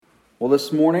Well,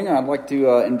 this morning I'd like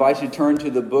to invite you to turn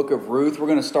to the book of Ruth. We're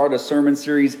going to start a sermon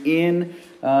series in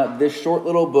this short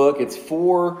little book. It's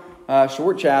four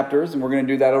short chapters, and we're going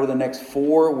to do that over the next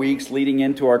 4 weeks leading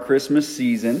into our Christmas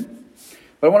season.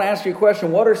 But I want to ask you a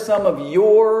question. What are some of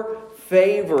your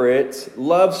favorite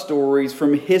love stories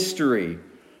from history?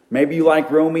 Maybe you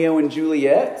like Romeo and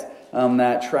Juliet,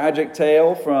 that tragic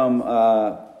tale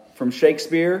from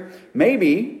Shakespeare.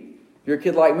 Maybe you're a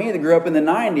kid like me that grew up in the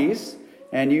 90s,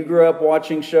 and you grew up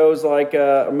watching shows like,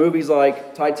 movies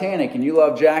like Titanic, and you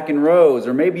love Jack and Rose.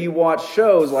 Or maybe you watch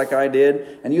shows like I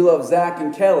did, and you love Zach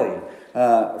and Kelly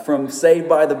from Saved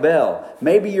by the Bell.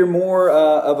 Maybe you're more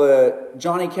of a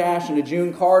Johnny Cash and a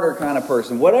June Carter kind of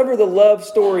person. Whatever the love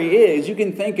story is, you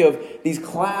can think of these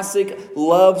classic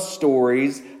love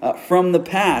stories from the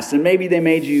past. And maybe they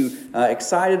made you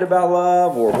excited about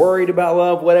love or worried about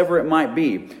love, whatever it might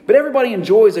be. But everybody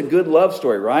enjoys a good love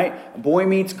story, right? Boy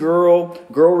meets girl,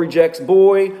 girl rejects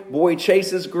boy, boy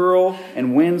chases girl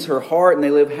and wins her heart, and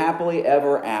they live happily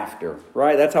ever after,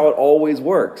 right? That's how it always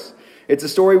works. It's a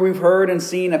story we've heard and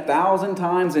seen 1,000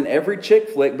 times in every chick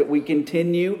flick, but we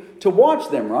continue to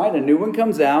watch them, right? A new one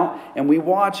comes out and we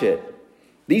watch it.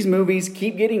 These movies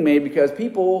keep getting made because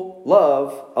people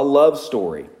love a love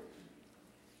story.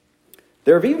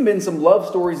 There have even been some love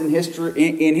stories in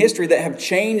history that have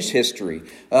changed history.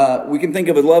 We can think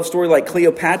of a love story like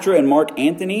Cleopatra and Mark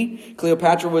Antony.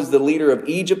 Cleopatra was the leader of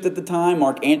Egypt at the time.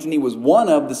 Mark Antony was one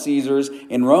of the Caesars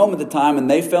in Rome at the time,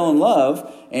 and they fell in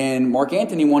love. And Mark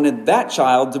Antony wanted that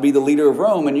child to be the leader of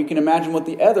Rome, and you can imagine what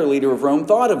the other leader of Rome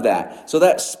thought of that. So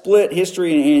that split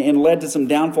history and led to some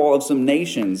downfall of some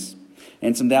nations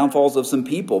and some downfalls of some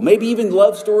people. Maybe even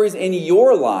love stories in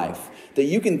your life that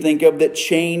you can think of that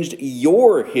changed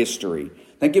your history.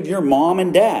 Think of your mom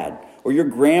and dad or your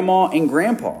grandma and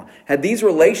grandpa. Had these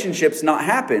relationships not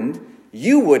happened,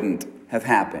 you wouldn't have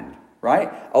happened,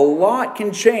 right? A lot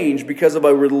can change because of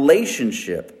a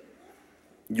relationship.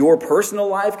 Your personal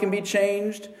life can be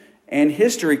changed, and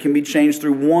history can be changed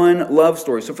through one love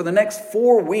story. So for the next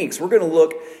 4 weeks, we're going to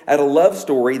look at a love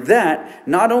story that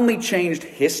not only changed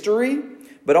history,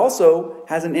 but also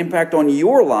has an impact on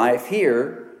your life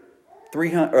here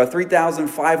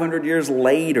 3,500 years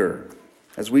later,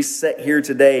 as we sit here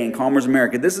today in Commerce,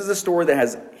 America. This is a story that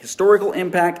has historical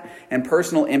impact and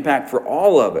personal impact for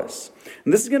all of us.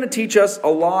 And this is going to teach us a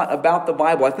lot about the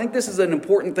Bible. I think this is an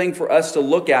important thing for us to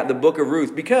look at, the book of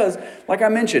Ruth, because, like I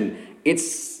mentioned,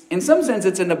 in some sense,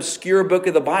 it's an obscure book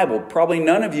of the Bible. Probably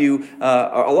none of you,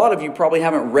 a lot of you probably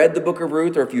haven't read the book of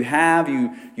Ruth, or if you have,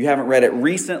 you haven't read it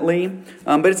recently.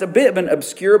 But it's a bit of an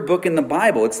obscure book in the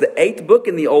Bible. It's the 8th book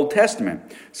in the Old Testament.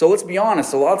 So let's be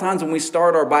honest, a lot of times when we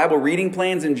start our Bible reading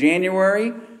plans in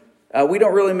January, we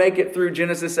don't really make it through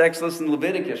Genesis, Exodus, and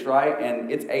Leviticus, right? And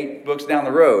it's 8 books down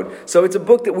the road. So it's a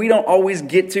book that we don't always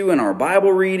get to in our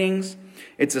Bible readings.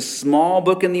 It's a small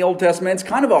book in the Old Testament. It's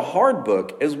kind of a hard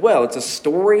book as well. It's a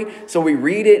story, so we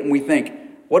read it and we think,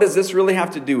 what does this really have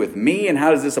to do with me, and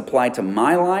how does this apply to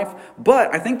my life?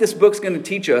 But I think this book's going to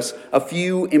teach us a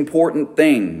few important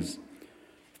things.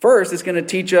 First, it's going to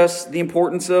teach us the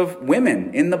importance of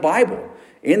women in the Bible.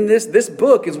 In this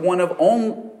book is one of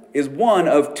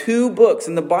 2 books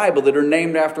in the Bible that are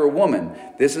named after a woman.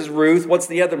 This is Ruth. What's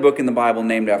the other book in the Bible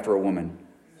named after a woman?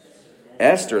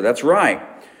 Esther, that's right.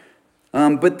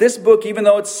 But this book, even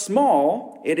though it's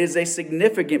small, it is a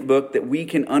significant book that we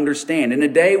can understand. In a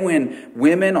day when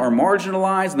women are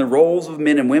marginalized and the roles of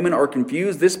men and women are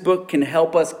confused, this book can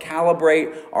help us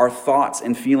calibrate our thoughts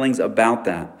and feelings about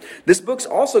that. This book's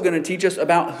also going to teach us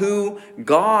about who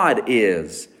God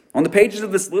is. On the pages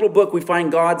of this little book, we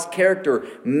find God's character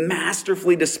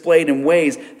masterfully displayed in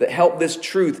ways that help this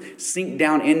truth sink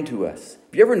down into us.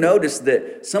 Have you ever noticed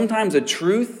that sometimes a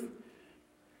truth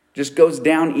just goes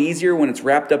down easier when it's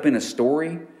wrapped up in a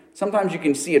story? Sometimes you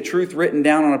can see a truth written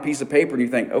down on a piece of paper and you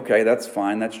think, okay, that's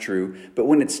fine, that's true. But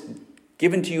when it's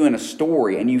given to you in a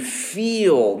story and you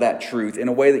feel that truth in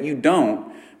a way that you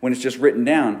don't when it's just written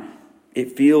down,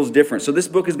 it feels different. So this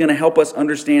book is going to help us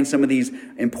understand some of these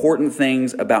important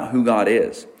things about who God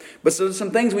is. But so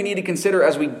some things we need to consider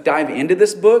as we dive into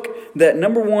this book, that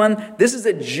number one, this is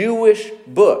a Jewish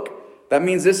book. That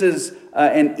means this is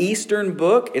an Eastern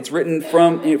book. It's written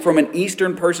from an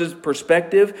Eastern person's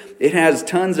perspective. It has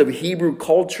tons of Hebrew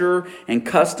culture and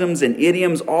customs and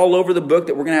idioms all over the book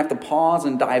that we're going to have to pause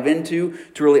and dive into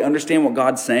to really understand what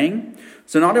God's saying.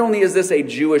 So not only is this a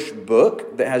Jewish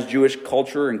book that has Jewish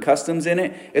culture and customs in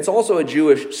it, it's also a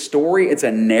Jewish story. It's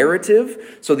a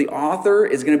narrative. So the author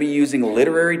is going to be using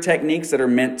literary techniques that are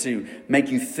meant to make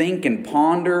you think and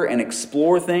ponder and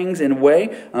explore things in a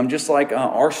way. Just like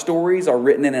our stories are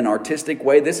written in an artistic artistic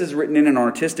way. This is written in an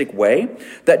artistic way.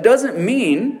 That doesn't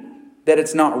mean that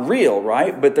it's not real,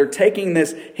 right? But they're taking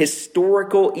this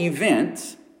historical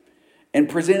event and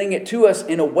presenting it to us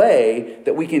in a way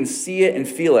that we can see it and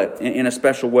feel it in a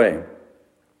special way.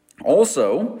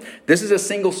 Also, this is a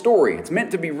single story. It's meant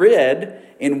to be read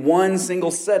in one single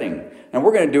setting. And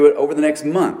we're going to do it over the next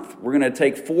month. We're going to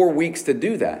take 4 weeks to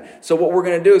do that. So what we're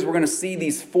going to do is we're going to see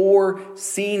these 4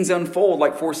 scenes unfold,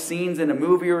 like 4 scenes in a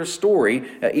movie or a story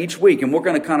each week. And we're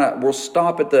going to we'll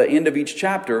stop at the end of each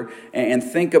chapter and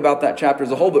think about that chapter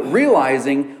as a whole, but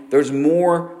realizing there's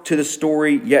more to the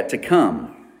story yet to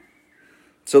come.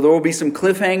 So there will be some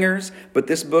cliffhangers, but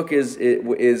this book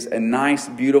is a nice,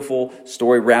 beautiful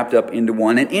story wrapped up into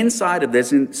one. And inside of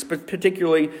this, and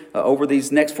particularly over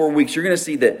these next 4 weeks, you're going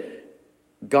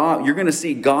to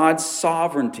see God's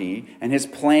sovereignty and His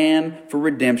plan for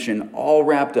redemption all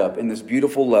wrapped up in this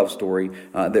beautiful love story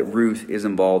that Ruth is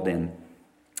involved in.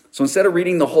 So instead of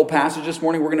reading the whole passage this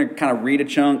morning, we're going to kind of read a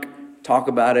chunk, talk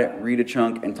about it, read a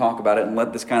chunk, and talk about it, and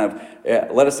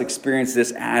let us experience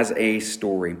this as a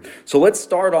story. So let's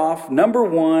start off, number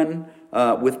one,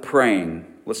 with praying.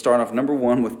 Let's start off, number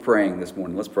one, with praying this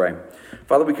morning. Let's pray.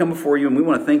 Father, we come before you, and we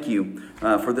want to thank you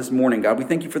for this morning. God, we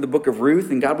thank you for the book of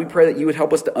Ruth, and God, we pray that you would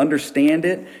help us to understand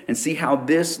it and see how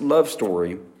this love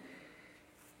story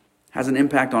has an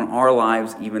impact on our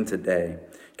lives even today.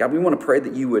 God, we want to pray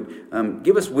that you would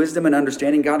give us wisdom and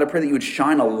understanding. God, I pray that you would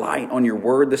shine a light on your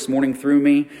word this morning through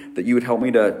me, that you would help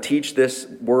me to teach this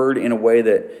word in a way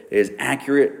that is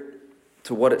accurate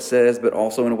to what it says, but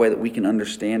also in a way that we can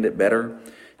understand it better.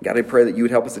 God, I pray that you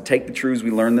would help us to take the truths we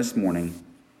learned this morning,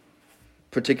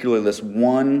 particularly this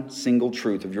one single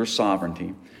truth of your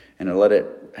sovereignty, and to let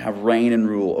it have reign and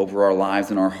rule over our lives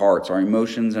and our hearts, our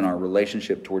emotions, and our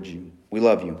relationship towards you. We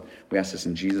love you. We ask this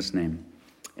in Jesus' name.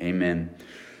 Amen.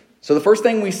 So the first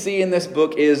thing we see in this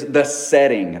book is the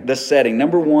setting. The setting.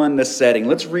 Number one, the setting.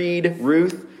 Let's read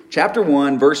Ruth chapter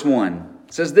 1, verse 1.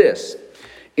 It says this: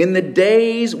 "In the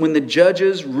days when the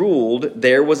judges ruled,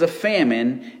 there was a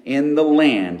famine in the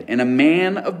land, and a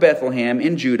man of Bethlehem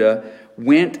in Judah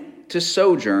went to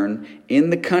sojourn in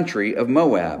the country of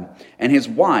Moab, and his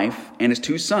wife and his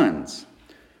 2 sons."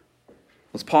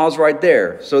 Let's pause right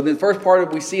there. So the first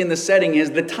part we see in the setting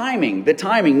is the timing. The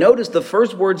timing. Notice the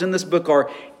first words in this book are,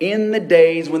 "in the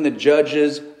days when the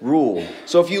judges ruled."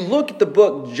 So if you look at the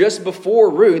book just before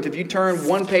Ruth, if you turn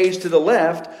one page to the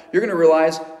left, you're going to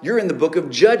realize you're in the book of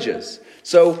Judges.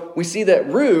 So we see that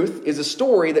Ruth is a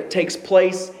story that takes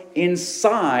place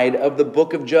inside of the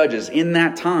book of Judges in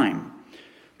that time.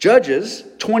 Judges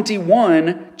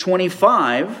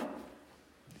 21:25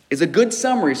 is a good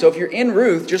summary. So if you're in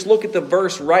Ruth, just look at the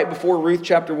verse right before Ruth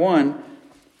chapter 1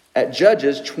 at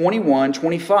Judges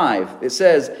 21:25. It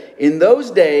says, "In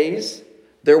those days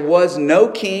there was no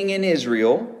king in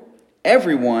Israel.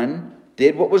 Everyone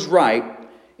did what was right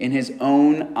in his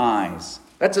own eyes."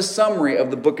 That's a summary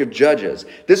of the book of Judges.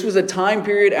 This was a time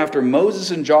period after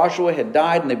Moses and Joshua had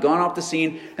died and they've gone off the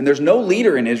scene, and there's no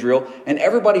leader in Israel, and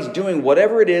everybody's doing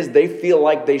whatever it is they feel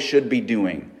like they should be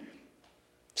doing.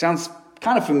 Sounds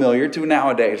kind of familiar to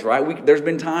nowadays, right? There's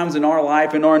been times in our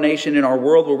life, in our nation, in our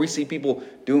world where we see people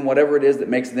doing whatever it is that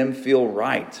makes them feel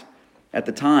right at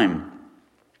the time.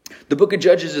 The book of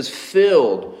Judges is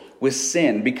filled with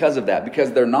sin because of that,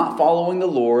 because they're not following the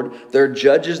Lord. There are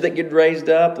judges that get raised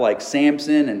up like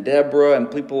Samson and Deborah and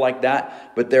people like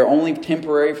that, but they're only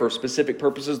temporary for specific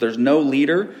purposes. There's no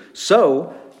leader.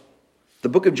 So the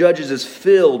book of Judges is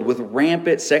filled with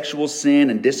rampant sexual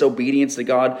sin and disobedience to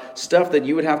God, stuff that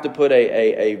you would have to put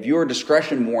a viewer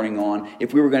discretion warning on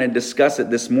if we were going to discuss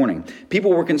it this morning.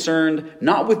 People were concerned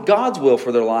not with God's will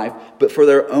for their life, but for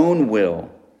their own will.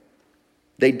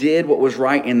 They did what was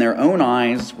right in their own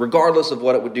eyes, regardless of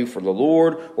what it would do for the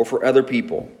Lord or for other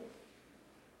people.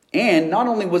 And not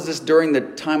only was this during the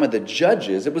time of the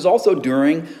judges, it was also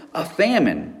during a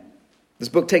famine. This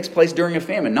book takes place during a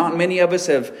famine. Not many of us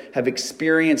have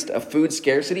experienced a food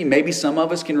scarcity. Maybe some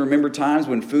of us can remember times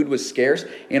when food was scarce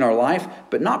in our life,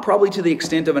 but not probably to the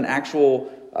extent of an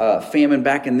actual famine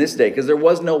back in this day, because there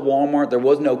was no Walmart, there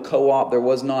was no co-op, there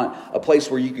was not a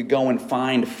place where you could go and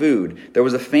find food. There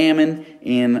was a famine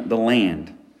in the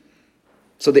land.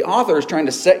 So the author is trying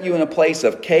to set you in a place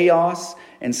of chaos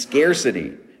and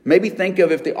scarcity. Maybe think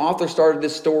of if the author started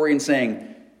this story and saying,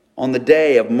 on the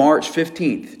day of March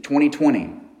 15th,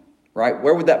 2020, right?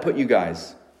 Where would that put you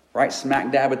guys? Right?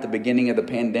 Smack dab at the beginning of the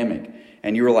pandemic.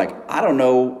 And you were like, I don't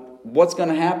know what's going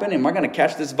to happen. Am I going to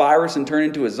catch this virus and turn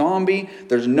into a zombie?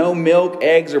 There's no milk,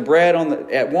 eggs, or bread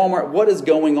at Walmart. What is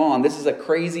going on? This is a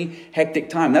crazy, hectic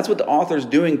time. That's what the author's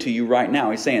doing to you right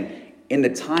now. He's saying, in the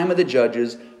time of the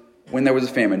judges, when there was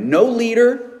a famine. No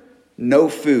leader, no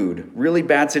food. Really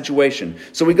bad situation.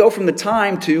 So we go from the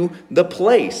time to the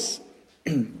place.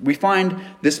 We find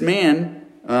this man,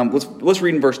 let's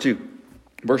read in verse 2.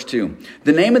 Verse 2.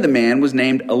 The name of the man was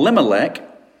named Elimelech,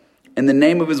 and the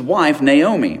name of his wife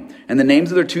Naomi. And the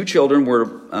names of their two children were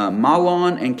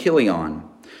Mahlon and Chilion.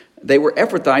 They were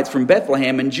Ephrathites from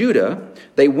Bethlehem in Judah.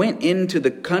 They went into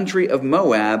the country of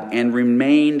Moab and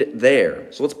remained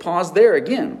there. So let's pause there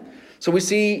again. So we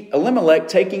see Elimelech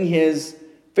taking his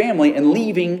family and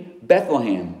leaving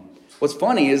Bethlehem. What's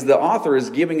funny is the author is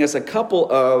giving us a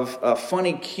couple of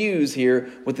funny cues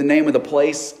here with the name of the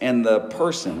place and the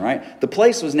person, right? The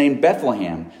place was named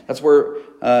Bethlehem. That's where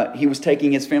he was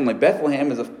taking his family.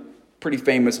 Bethlehem is a pretty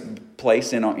famous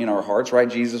place in our hearts, right?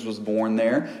 Jesus was born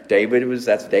there.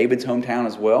 That's David's hometown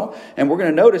as well. And we're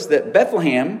going to notice that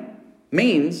Bethlehem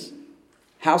means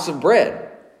house of bread.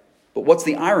 But what's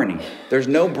the irony? There's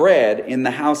no bread in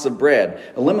the house of bread.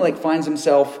 Elimelech finds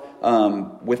himself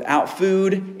without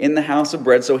food in the house of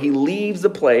bread. So he leaves the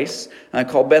place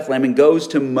called Bethlehem and goes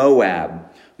to Moab.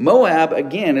 Moab,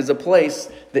 again, is a place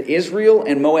that Israel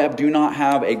and Moab do not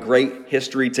have a great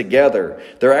history together.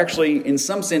 They're actually, in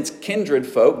some sense, kindred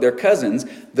folk. They're cousins.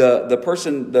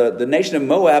 The nation of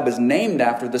Moab is named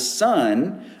after the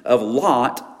son of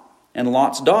Lot and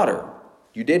Lot's daughter.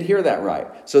 You did hear that right.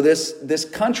 So this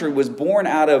country was born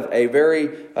out of a very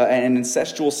an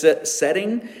incestual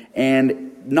setting and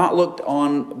not looked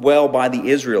on well by the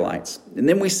Israelites. And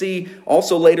then we see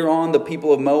also later on the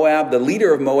people of Moab, the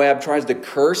leader of Moab tries to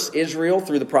curse Israel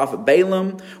through the prophet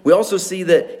Balaam. We also see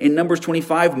that in Numbers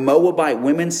 25, Moabite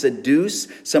women seduce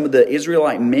some of the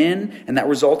Israelite men, and that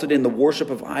resulted in the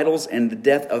worship of idols and the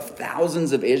death of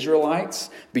thousands of Israelites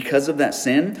because of that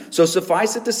sin. So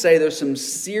suffice it to say, there's some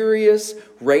serious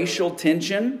racial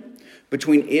tension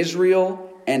between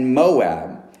Israel and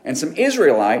Moab, and some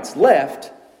Israelites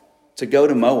left to go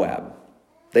to Moab.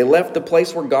 They left the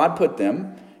place where God put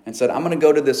them and said, I'm going to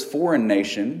go to this foreign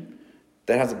nation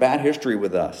that has a bad history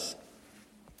with us.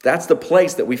 That's the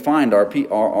place that we find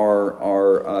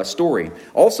our story.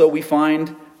 Also, we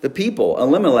find the people.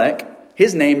 Elimelech,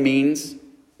 his name means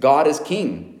God is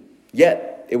king. Yet,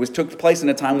 it took place in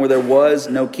a time where there was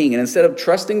no king. And instead of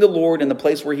trusting the Lord in the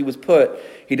place where he was put,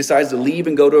 he decides to leave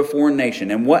and go to a foreign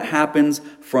nation. And what happens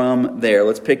from there?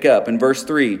 Let's pick up in verse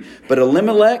 3. But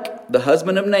Elimelech, the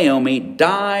husband of Naomi,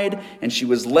 died, and she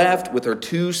was left with her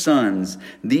two sons.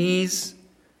 These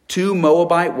two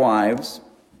Moabite wives,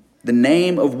 the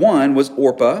name of one was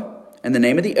Orpah, and the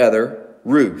name of the other,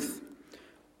 Ruth.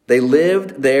 They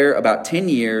lived there about 10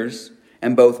 years,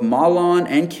 and both Mahlon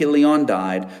and Chilion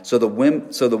died. So the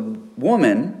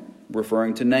woman,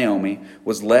 referring to Naomi,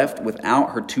 was left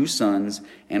without her two sons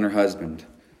and her husband.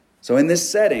 So in this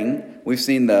setting, we've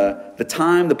seen the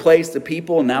time, the place, the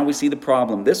people, and now we see the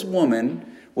problem. This woman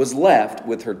was left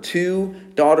with her two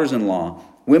daughters-in-law.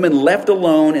 Women left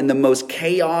alone in the most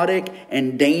chaotic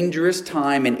and dangerous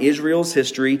time in Israel's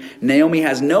history. Naomi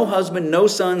has no husband, no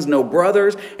sons, no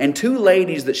brothers, and two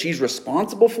ladies that she's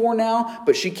responsible for now,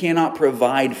 but she cannot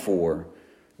provide for.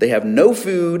 They have no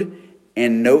food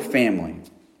and no family.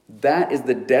 That is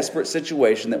the desperate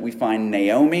situation that we find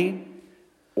Naomi,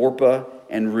 Orpah,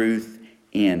 and Ruth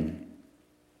in.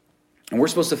 And we're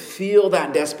supposed to feel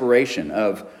that desperation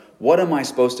of, what am I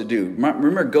supposed to do?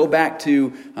 Remember, go back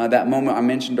to that moment I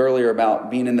mentioned earlier about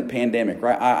being in the pandemic,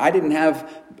 right? I didn't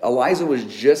have, Eliza was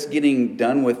just getting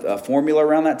done with formula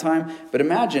around that time. But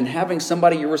imagine having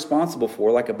somebody you're responsible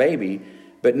for, like a baby,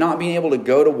 but not being able to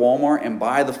go to Walmart and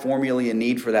buy the formula you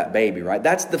need for that baby, right?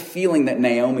 That's the feeling that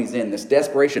Naomi's in, this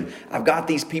desperation. I've got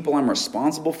these people I'm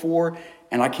responsible for,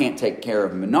 and I can't take care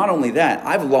of them. And not only that,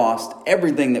 I've lost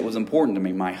everything that was important to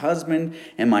me, my husband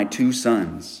and my two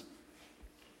sons.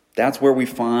 That's where we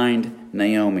find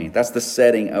Naomi. That's the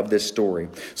setting of this story.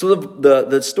 So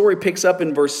the story picks up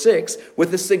in verse 6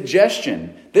 with a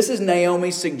suggestion. This is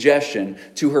Naomi's suggestion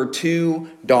to her two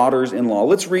daughters-in-law.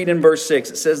 Let's read in verse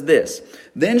 6. It says this.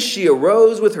 Then she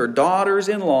arose with her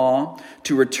daughters-in-law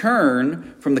to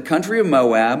return from the country of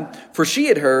Moab, for she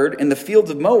had heard in the fields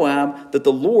of Moab that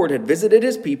the Lord had visited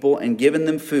his people and given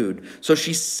them food. So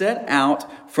she set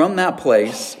out from that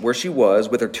place where she was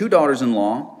with her two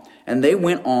daughters-in-law, and they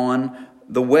went on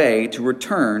the way to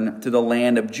return to the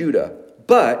land of Judah.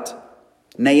 But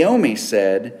Naomi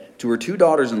said to her two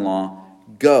daughters-in-law,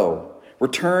 Go,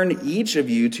 return each of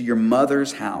you to your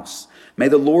mother's house. May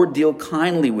the Lord deal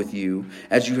kindly with you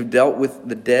as you have dealt with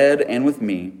the dead and with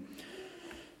me.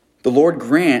 The Lord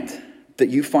grant that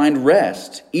you find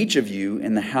rest, each of you,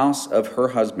 in the house of her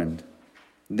husband.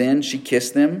 Then she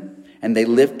kissed them, and they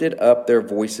lifted up their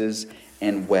voices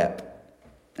and wept.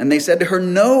 And they said to her,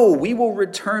 "No, we will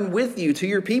return with you to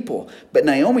your people." But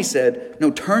Naomi said,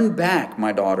 "No, turn back,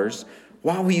 my daughters.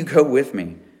 Why will you go with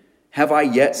me? Have I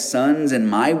yet sons in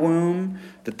my womb,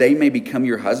 that they may become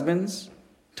your husbands?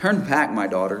 Turn back, my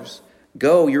daughters.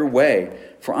 Go your way,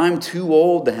 for I'm too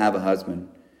old to have a husband.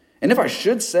 And if I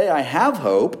should say I have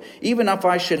hope, even if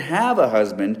I should have a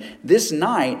husband this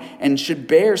night and should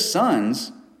bear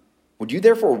sons, would you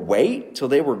therefore wait till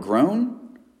they were grown?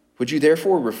 Would you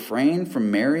therefore refrain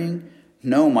from marrying?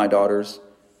 No, my daughters,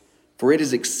 for it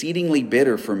is exceedingly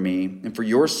bitter for me and for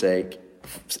your sake,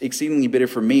 exceedingly bitter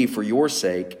for me for your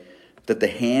sake, that the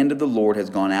hand of the Lord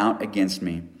has gone out against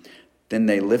me." Then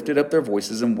they lifted up their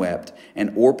voices and wept,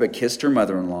 and Orpah kissed her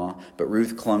mother-in-law, but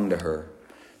Ruth clung to her.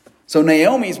 So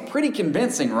Naomi's pretty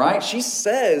convincing, right? She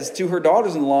says to her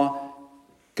daughters-in-law,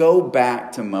 go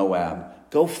back to Moab.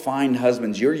 Go find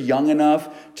husbands. You're young enough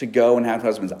to go and have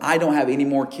husbands. I don't have any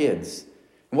more kids.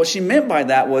 And what she meant by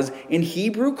that was, in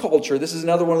Hebrew culture, this is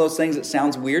another one of those things that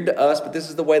sounds weird to us, but this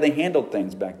is the way they handled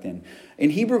things back then. In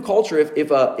Hebrew culture, if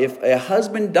a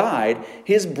husband died,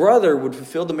 his brother would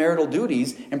fulfill the marital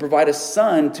duties and provide a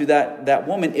son to that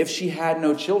woman if she had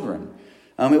no children.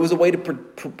 It was a way to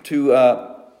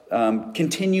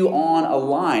continue on a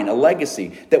line, a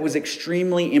legacy that was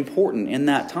extremely important in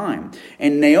that time.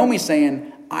 And Naomi's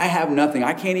saying, I have nothing.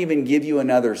 I can't even give you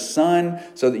another son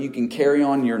so that you can carry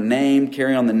on your name,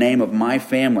 carry on the name of my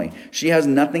family. She has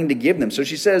nothing to give them. So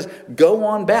she says, go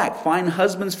on back, find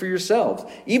husbands for yourselves.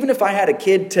 Even if I had a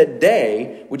kid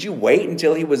today, would you wait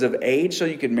until he was of age so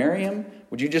you could marry him?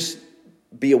 Would you just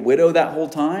be a widow that whole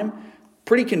time?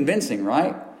 Pretty convincing,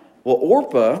 right? Well,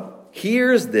 Orpah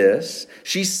hears this.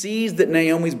 She sees that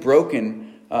Naomi's broken,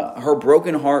 her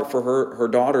broken heart for her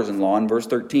daughters-in-law in verse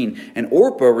 13. And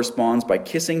Orpah responds by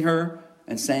kissing her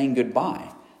and saying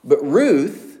goodbye. But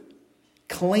Ruth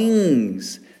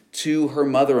clings to her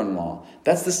mother-in-law.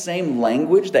 That's the same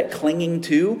language, that clinging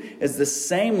to is the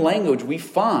same language we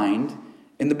find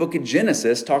in the book of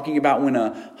Genesis, talking about when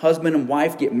a husband and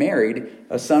wife get married,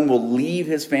 a son will leave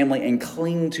his family and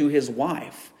cling to his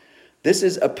wife. This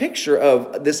is a picture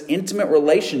of this intimate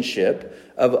relationship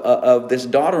of this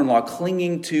daughter-in-law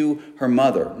clinging to her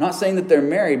mother. Not saying that they're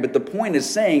married, but the point is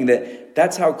saying that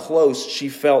that's how close she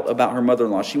felt about her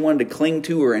mother-in-law. She wanted to cling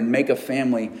to her and make a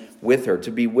family with her,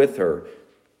 to be with her.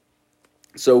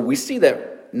 So we see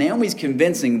that Naomi's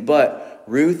convincing, but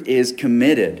Ruth is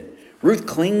committed. Ruth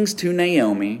clings to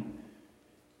Naomi.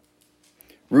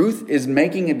 Ruth is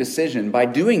making a decision. By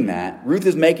doing that, Ruth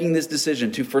is making this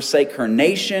decision to forsake her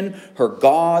nation, her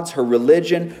gods, her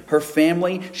religion, her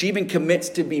family. She even commits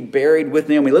to be buried with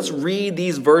Naomi. Let's read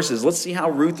these verses. Let's see how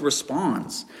Ruth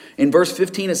responds. In verse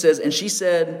 15 it says, and she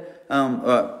said,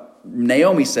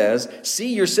 Naomi says,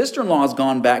 see, your sister-in-law has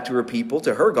gone back to her people,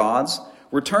 to her gods.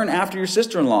 Return after your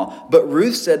sister-in-law. But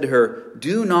Ruth said to her,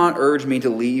 do not urge me to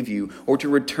leave you or to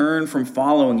return from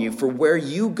following you. For where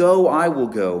you go, I will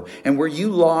go. And where you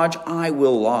lodge, I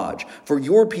will lodge. For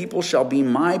your people shall be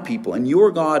my people and your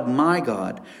God, my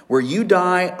God. Where you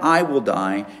die, I will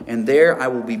die. And there I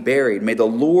will be buried. May the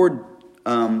Lord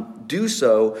do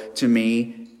so to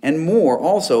me and more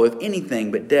also, if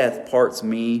anything but death parts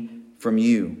me from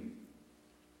you.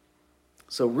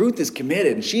 So Ruth is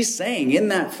committed, and she's saying in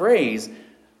that phrase,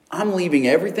 I'm leaving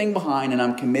everything behind and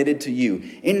I'm committed to you.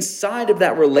 Inside of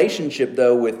that relationship,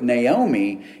 though, with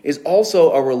Naomi is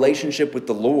also a relationship with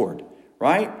the Lord,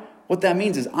 right? What that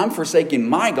means is I'm forsaking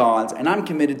my gods and I'm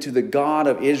committed to the God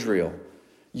of Israel.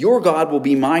 Your God will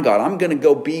be my God. I'm going to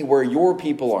go be where your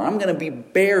people are. I'm going to be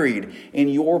buried in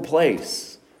your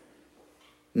place.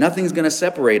 Nothing's going to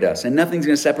separate us, and nothing's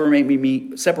going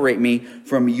to separate me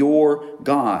from your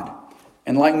God.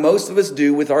 And like most of us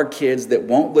do with our kids that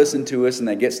won't listen to us and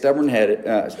they get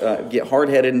get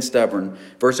hard-headed and stubborn,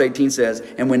 verse 18 says,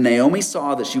 and when Naomi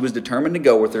saw that she was determined to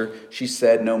go with her, she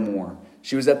said no more.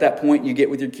 She was at that point you get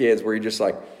with your kids where you're just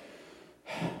like,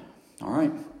 all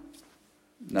right,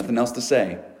 nothing else to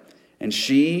say. And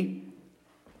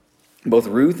both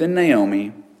Ruth and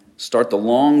Naomi, start the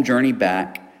long journey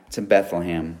back to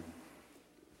Bethlehem.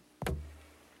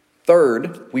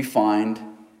 Third, we find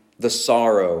the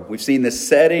sorrow. We've seen the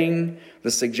setting, the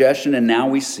suggestion, and now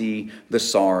we see the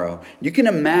sorrow. You can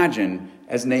imagine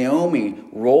as Naomi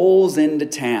rolls into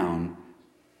town,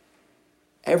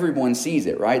 everyone sees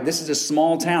it, right? This is a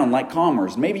small town like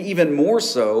Commerce, maybe even more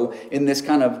so in this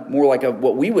kind of more like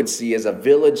what we would see as a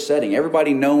village setting.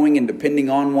 Everybody knowing and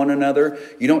depending on one another.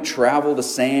 You don't travel to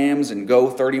Sam's and go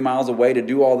 30 miles away to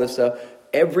do all this stuff.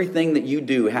 Everything that you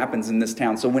do happens in this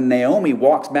town. So when Naomi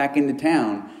walks back into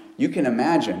town, you can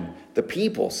imagine the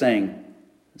people saying,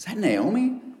 is that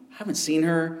Naomi? I haven't seen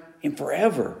her in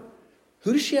forever.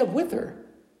 Who does she have with her?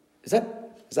 Is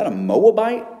that a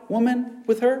Moabite woman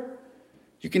with her?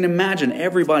 You can imagine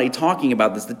everybody talking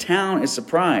about this. The town is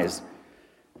surprised.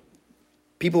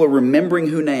 People are remembering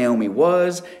who Naomi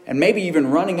was and maybe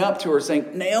even running up to her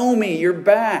saying, Naomi, you're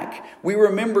back. We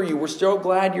remember you. We're so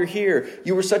glad you're here.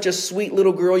 You were such a sweet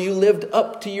little girl. You lived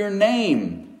up to your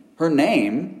name. Her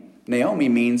name, Naomi,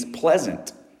 means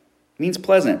pleasant. Means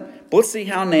pleasant. But let's see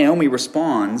how Naomi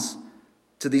responds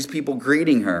to these people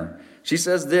greeting her. She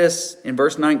says this in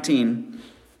verse 19.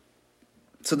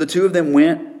 So the two of them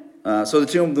went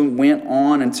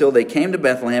on until they came to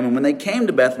Bethlehem. And when they came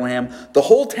to Bethlehem, the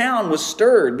whole town was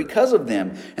stirred because of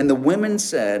them. And the women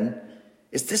said,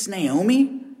 is this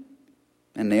Naomi?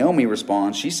 And Naomi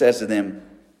responds, she says to them,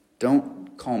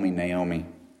 don't call me Naomi.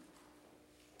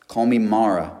 Call me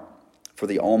Mara, for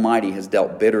the Almighty has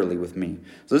dealt bitterly with me.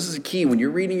 So this is a key. When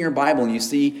you're reading your Bible and you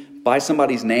see by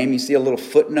somebody's name, you see a little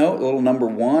footnote, a little number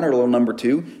 1 or a little number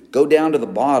 2, go down to the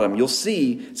bottom. You'll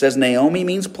see it says Naomi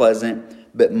means pleasant,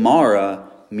 but Mara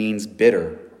means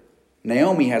bitter.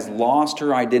 Naomi has lost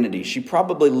her identity. She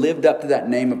probably lived up to that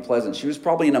name of pleasant. She was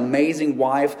probably an amazing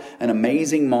wife, an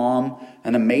amazing mom,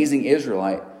 an amazing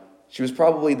Israelite. She was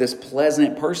probably this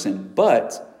pleasant person.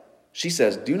 But she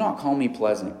says, do not call me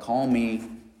pleasant. Call me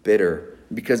bitter,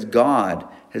 because God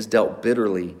has dealt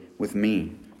bitterly with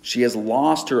me. She has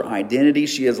lost her identity.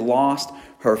 She has lost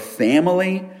her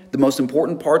family. The most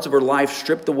important parts of her life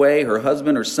stripped away. Her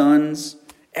husband, her sons,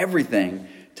 everything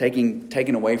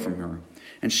taken away from her.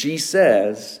 And she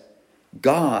says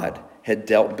God had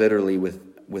dealt bitterly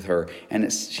with her.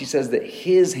 And she says that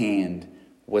his hand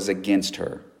was against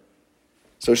her.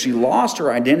 So she lost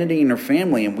her identity and her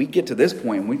family. And we get to this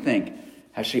point and we think,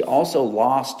 has she also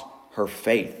lost her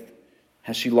faith?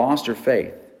 Has she lost her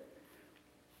faith?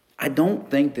 I don't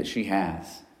think that she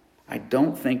has. I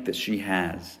don't think that she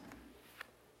has.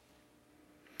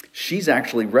 She's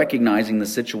actually recognizing the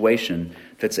situation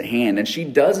that's at hand. And she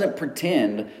doesn't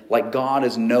pretend like God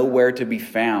is nowhere to be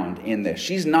found in this.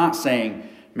 She's not saying,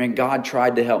 man, God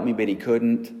tried to help me, but he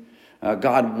couldn't.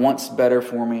 God wants better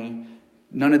for me.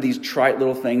 None of these trite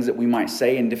little things that we might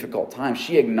say in difficult times.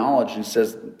 She acknowledged and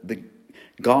says,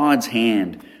 God's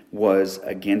hand was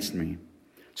against me.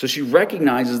 So she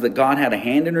recognizes that God had a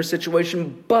hand in her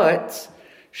situation, but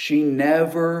she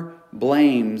never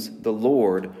blames the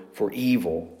Lord for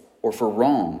evil or for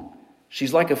wrong.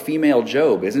 She's like a female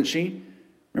Job, isn't she?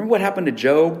 Remember what happened to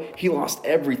Job? He lost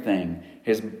everything.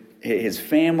 His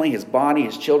family, his body,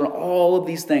 his children, all of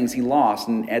these things he lost.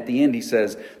 And at the end he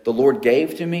says, the Lord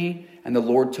gave to me and the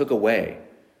Lord took away.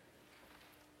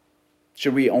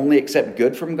 Should we only accept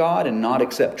good from God and not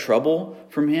accept trouble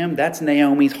from him? That's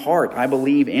Naomi's heart, I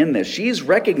believe, in this. She's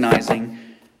recognizing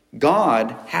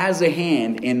God has a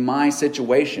hand in my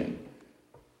situation.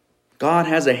 God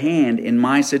has a hand in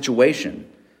my situation.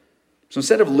 So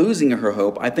instead of losing her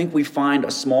hope, I think we find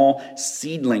a small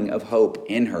seedling of hope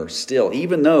in her still,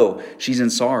 even though she's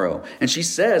in sorrow. And she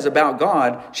says about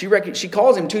God, she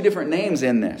calls him two different names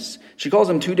in this. She calls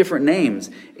him two different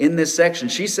names in this section.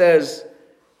 She says,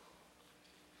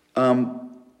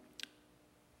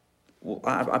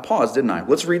 I paused, didn't I?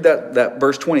 Let's read that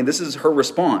verse 20. This is her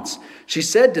response. She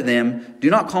said to them, do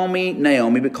not call me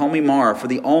Naomi, but call me Mara, for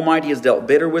the Almighty has dealt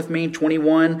bitter with me.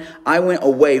 21, I went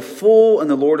away full, and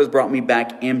the Lord has brought me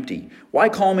back empty. Why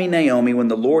call me Naomi when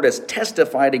the Lord has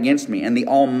testified against me, and the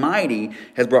Almighty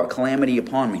has brought calamity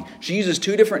upon me? She uses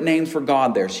two different names for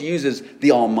God there. She uses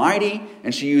the Almighty,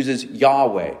 and she uses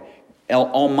Yahweh.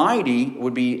 Almighty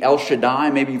would be El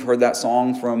Shaddai. Maybe you've heard that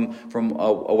song from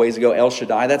a ways ago, El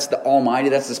Shaddai. That's the Almighty.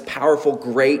 That's this powerful,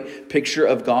 great picture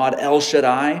of God, El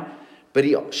Shaddai.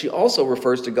 But she also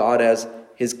refers to God as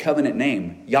his covenant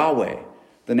name, Yahweh,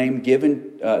 the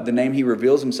name he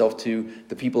reveals himself to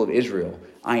the people of Israel.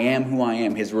 I am who I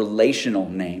am, his relational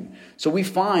name. So we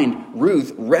find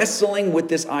Ruth wrestling with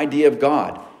this idea of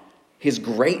God, his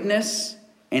greatness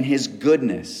and his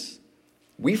goodness.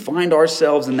 We find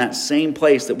ourselves in that same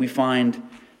place that we find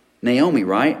Naomi,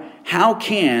 right? How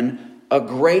can a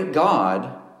great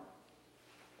God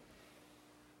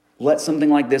let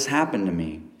something like this happen to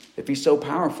me if he's so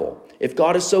powerful? If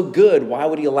God is so good, why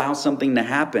would he allow something to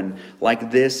happen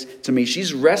like this to me?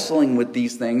 She's wrestling with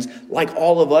these things like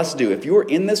all of us do. If you're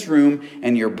in this room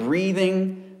and you're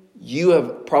breathing, you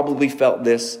have probably felt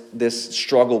this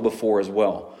struggle before as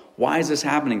well. Why is this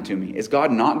happening to me? Is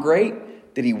God not great?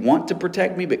 Did he want to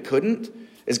protect me but couldn't?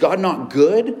 Is God not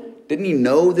good? Didn't he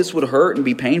know this would hurt and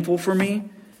be painful for me?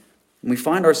 And we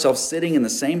find ourselves sitting in the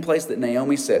same place that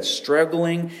Naomi sat,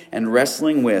 struggling and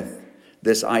wrestling with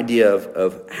this idea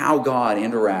of how God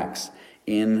interacts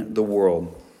in the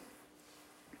world.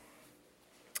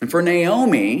 And for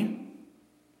Naomi,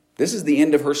 this is the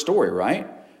end of her story, right?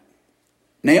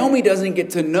 Naomi doesn't get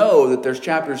to know that there's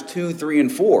chapters 2, 3,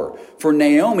 and 4. For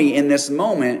Naomi, in this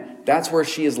moment, that's where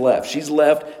she is left. She's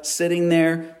left sitting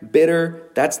there, bitter.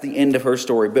 That's the end of her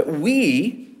story. But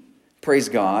we, praise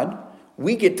God,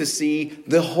 we get to see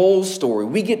the whole story.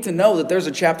 We get to know that there's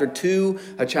a chapter 2,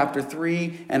 a chapter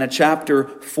 3, and a chapter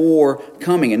 4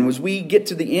 coming. And as we get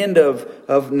to the end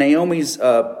of Naomi's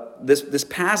this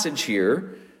passage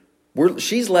here,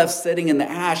 she's left sitting in the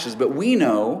ashes, but we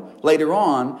know later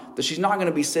on that she's not going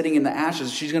to be sitting in the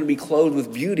ashes. She's going to be clothed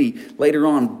with beauty later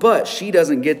on, but she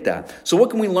doesn't get that. So what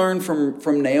can we learn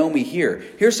from Naomi here?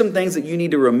 Here's some things that you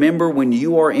need to remember when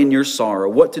you are in your sorrow.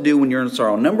 What to do when you're in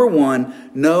sorrow. Number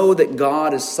one, know that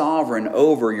God is sovereign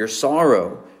over your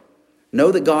sorrow. Know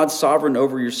that God's sovereign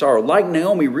over your sorrow. Like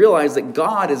Naomi, realize that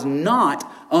God is not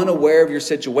unaware of your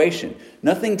situation.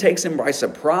 Nothing takes him by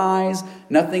surprise.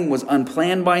 Nothing was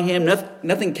unplanned by him.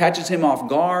 Nothing catches him off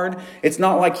guard. It's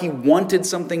not like he wanted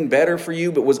something better for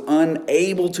you but was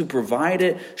unable to provide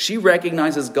it. She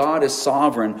recognizes God is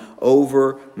sovereign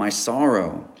over my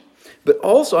sorrow. But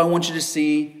also I want you to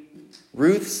see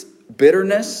Ruth's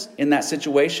bitterness in that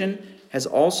situation has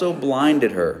also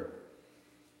blinded her.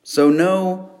 So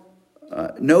know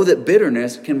that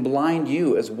bitterness can blind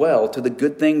you as well to the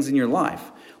good things in your life.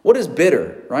 What is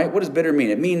bitter, right? What does bitter mean?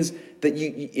 It means that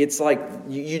it's like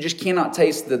you just cannot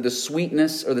taste the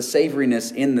sweetness or the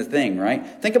savoriness in the thing, right?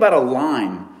 Think about a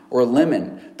lime or a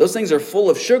lemon. Those things are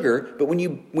full of sugar, but when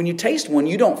you taste one,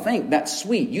 you don't think that's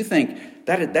sweet. You think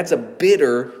that's a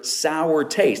bitter, sour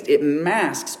taste. It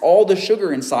masks all the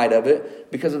sugar inside of it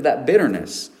because of that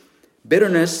bitterness.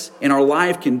 Bitterness in our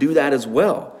life can do that as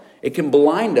well. It can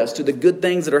blind us to the good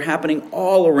things that are happening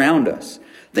all around us.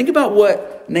 Think about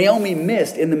what Naomi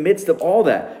missed in the midst of all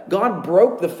that. God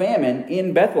broke the famine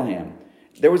in Bethlehem.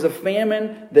 There was a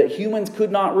famine that humans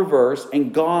could not reverse,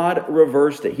 and God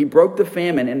reversed it. He broke the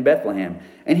famine in Bethlehem.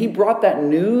 And he brought that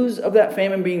news of that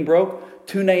famine being broke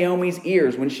to Naomi's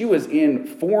ears when she was in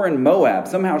foreign Moab.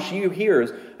 Somehow she hears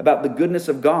about the goodness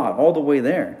of God all the way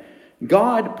there.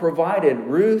 God provided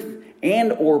Ruth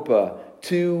and Orpah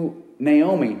to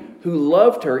Naomi, who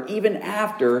loved her even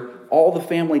after all the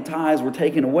family ties were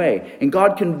taken away. And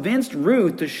God convinced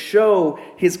Ruth to show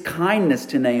his kindness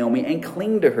to Naomi and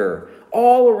cling to her.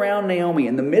 All around Naomi,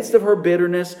 in the midst of her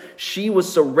bitterness, she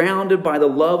was surrounded by the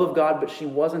love of God, but she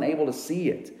wasn't able to see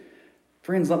it.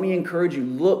 Friends, let me encourage you,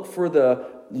 look for the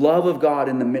love of God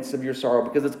in the midst of your sorrow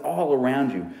because it's all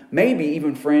around you. Maybe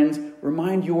even, friends,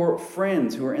 remind your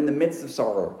friends who are in the midst of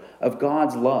sorrow of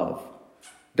God's love.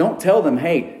 Don't tell them,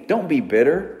 hey, don't be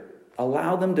bitter.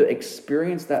 Allow them to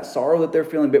experience that sorrow that they're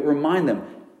feeling, but remind them,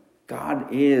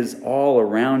 God is all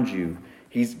around you.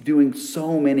 He's doing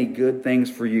so many good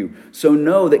things for you. So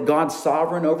know that God's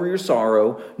sovereign over your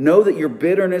sorrow. Know that your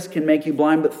bitterness can make you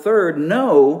blind. But third,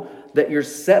 know that your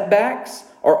setbacks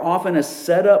are often a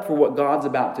setup for what God's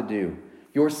about to do.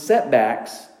 Your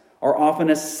setbacks are often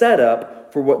a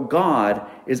setup for what God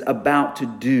is about to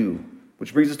do.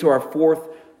 Which brings us to our fourth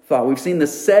thought. We've seen the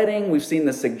setting, we've seen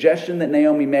the suggestion that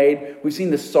Naomi made, we've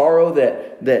seen the sorrow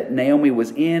that Naomi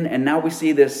was in, and now we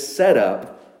see this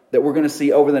setup that we're going to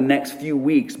see over the next few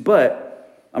weeks.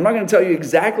 But I'm not going to tell you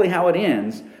exactly how it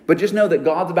ends, but just know that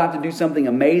God's about to do something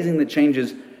amazing that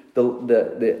changes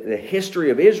the history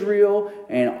of Israel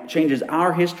and changes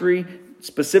our history,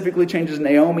 specifically changes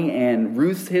Naomi and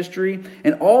Ruth's history.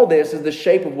 And all this is the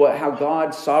shape of how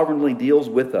God sovereignly deals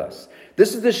with us.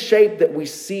 This is the shape that we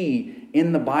see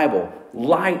in the Bible.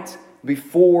 Light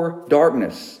before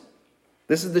darkness.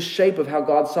 This is the shape of how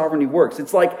God's sovereignty works.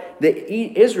 It's like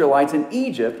the Israelites in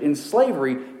Egypt in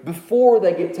slavery before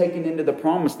they get taken into the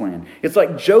promised land. It's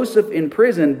like Joseph in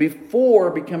prison before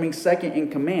becoming second in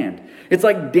command. It's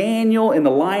like Daniel in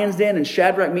the lion's den and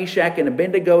Shadrach, Meshach, and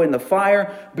Abednego in the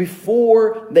fire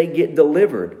before they get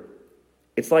delivered.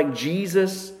 It's like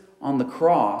Jesus on the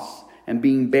cross and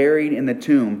being buried in the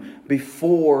tomb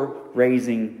before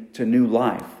raising to new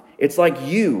life. It's like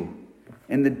you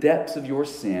in the depths of your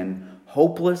sin,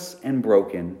 hopeless and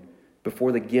broken,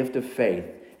 before the gift of faith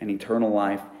and eternal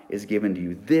life is given to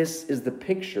you. This is the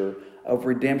picture of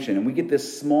redemption. And we get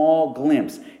this small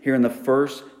glimpse here in the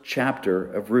first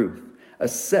chapter of Ruth. A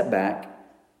setback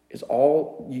is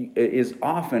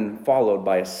often followed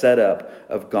by a setup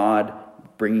of God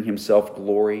bringing himself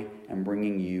glory and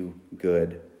bringing you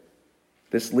good.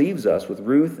 This leaves us with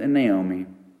Ruth and Naomi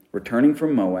returning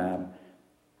from Moab.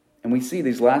 And we see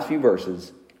these last few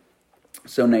verses.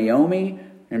 So Naomi,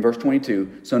 in verse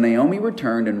 22, so Naomi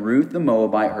returned, and Ruth the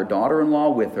Moabite, her daughter-in-law,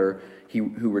 with her,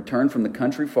 who returned from the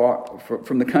country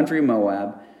of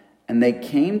Moab, and they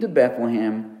came to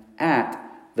Bethlehem at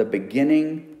the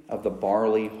beginning of the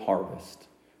barley harvest.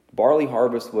 Barley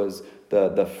harvest was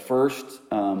the first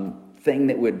thing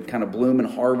that would kind of bloom and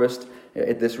harvest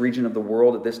at this region of the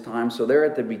world at this time. So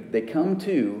they come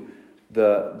to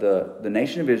the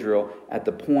nation of Israel at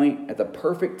the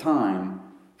perfect time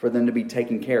for them to be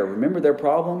taken care of. Remember their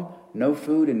problem? No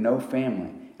food and no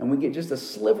family. And we get just a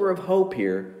sliver of hope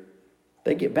here.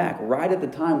 They get back right at the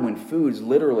time when food's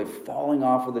literally falling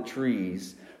off of the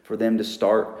trees for them to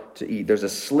start to eat. There's a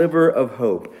sliver of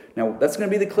hope. Now, that's going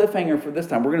to be the cliffhanger for this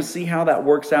time. We're going to see how that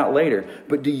works out later.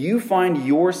 But do you find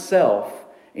yourself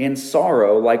in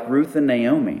sorrow like Ruth and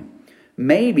Naomi?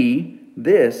 Maybe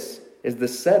this is the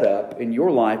setup in your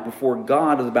life before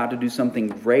God is about to do something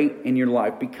great in your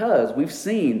life, because we've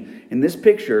seen in this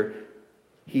picture,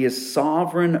 He is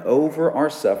sovereign over our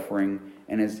suffering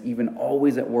and is even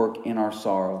always at work in our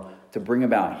sorrow to bring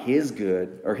about His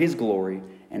good or His glory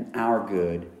and our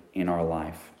good in our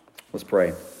life. Let's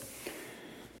pray.